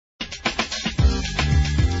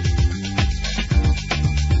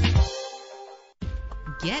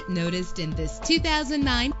Get noticed in this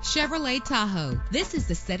 2009 Chevrolet Tahoe. This is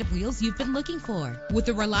the set of wheels you've been looking for, with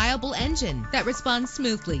a reliable engine that responds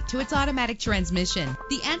smoothly to its automatic transmission.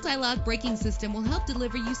 The anti-lock braking system will help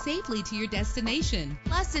deliver you safely to your destination.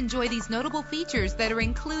 Plus, enjoy these notable features that are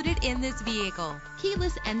included in this vehicle: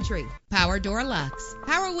 keyless entry, power door locks,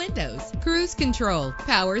 power windows, cruise control,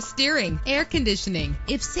 power steering, air conditioning.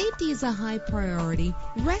 If safety is a high priority,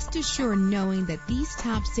 rest assured knowing that these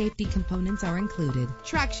top safety components are included: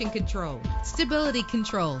 traction control, stability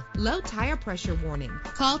control, low tire pressure warning.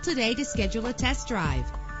 Call today to schedule a test drive.